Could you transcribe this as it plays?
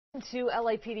Two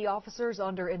LAPD officers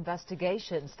under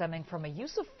investigation stemming from a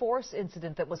use of force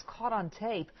incident that was caught on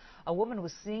tape. A woman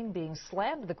was seen being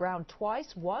slammed to the ground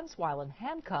twice, once while in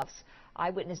handcuffs.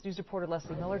 Eyewitness News reporter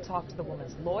Leslie Miller talked to the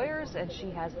woman's lawyers, and she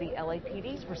has the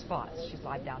LAPD's response. She's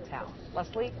live downtown.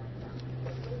 Leslie?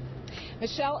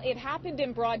 Michelle, it happened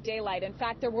in broad daylight. In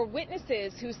fact, there were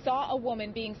witnesses who saw a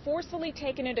woman being forcefully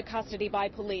taken into custody by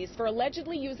police for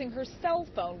allegedly using her cell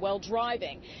phone while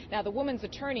driving. Now, the woman's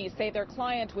attorneys say their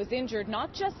client was injured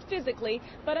not just physically,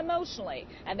 but emotionally,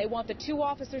 and they want the two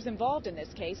officers involved in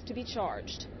this case to be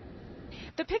charged.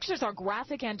 The pictures are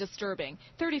graphic and disturbing.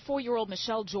 34-year-old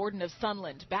Michelle Jordan of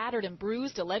Sunland, battered and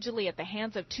bruised allegedly at the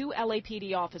hands of two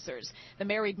LAPD officers. The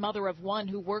married mother of one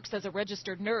who works as a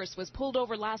registered nurse was pulled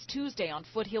over last Tuesday on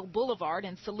Foothill Boulevard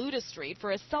and Saluda Street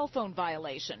for a cell phone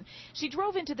violation. She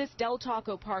drove into this Del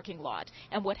Taco parking lot,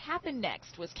 and what happened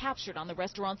next was captured on the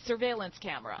restaurant's surveillance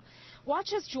camera.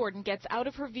 Watch as Jordan gets out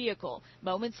of her vehicle.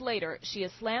 Moments later, she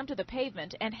is slammed to the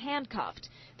pavement and handcuffed.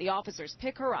 The officers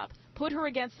pick her up, put her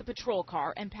against the patrol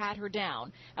car, and pat her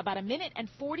down. About a minute and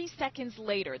 40 seconds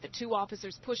later, the two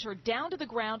officers push her down to the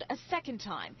ground a second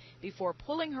time before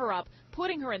pulling her up,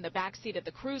 putting her in the backseat of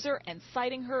the cruiser, and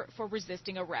citing her for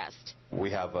resisting arrest.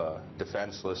 We have a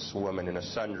defenseless woman in a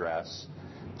sundress,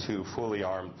 two fully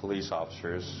armed police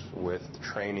officers with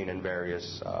training and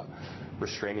various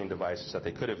restraining devices that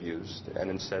they could have used, and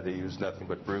instead they used nothing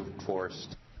but brute force.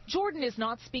 Jordan is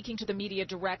not speaking to the media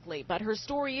directly, but her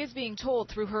story is being told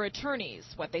through her attorneys.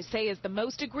 What they say is the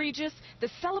most egregious, the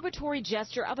celebratory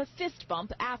gesture of a fist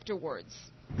bump afterwards.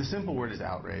 The simple word is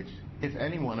outrage. If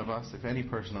any one of us, if any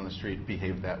person on the street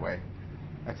behaved that way,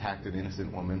 attacked an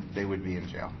innocent woman, they would be in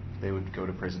jail. They would go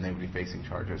to prison, they would be facing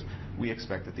charges. We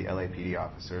expected the LAPD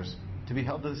officers to be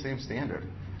held to the same standard.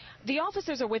 The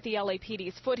officers are with the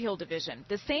LAPD's Foothill Division,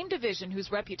 the same division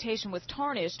whose reputation was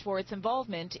tarnished for its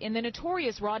involvement in the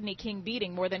notorious Rodney King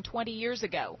beating more than 20 years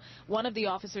ago. One of the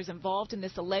officers involved in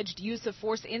this alleged use of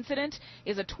force incident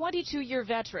is a 22-year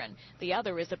veteran. The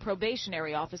other is a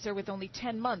probationary officer with only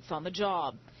 10 months on the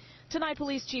job. Tonight,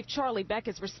 Police Chief Charlie Beck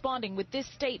is responding with this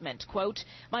statement, quote,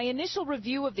 "My initial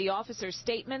review of the officers'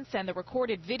 statements and the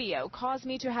recorded video caused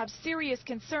me to have serious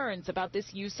concerns about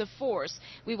this use of force.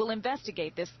 We will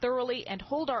investigate this thoroughly and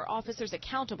hold our officers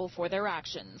accountable for their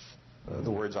actions." The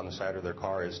words on the side of their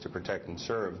car is to protect and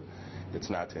serve. It's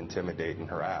not to intimidate and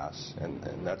harass, and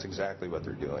that's exactly what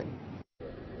they're doing.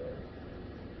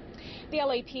 The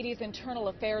LAPD's Internal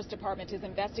Affairs Department is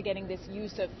investigating this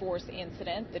use of force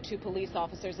incident. The two police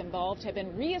officers involved have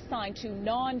been reassigned to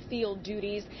non-field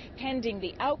duties pending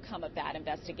the outcome of that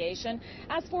investigation.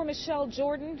 As for Michelle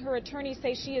Jordan, her attorneys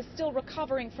say she is still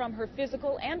recovering from her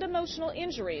physical and emotional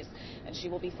injuries, and she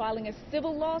will be filing a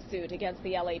civil lawsuit against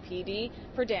the LAPD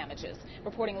for damages.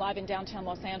 Reporting live in downtown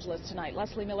Los Angeles tonight,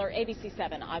 Leslie Miller, ABC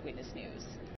 7 Eyewitness News.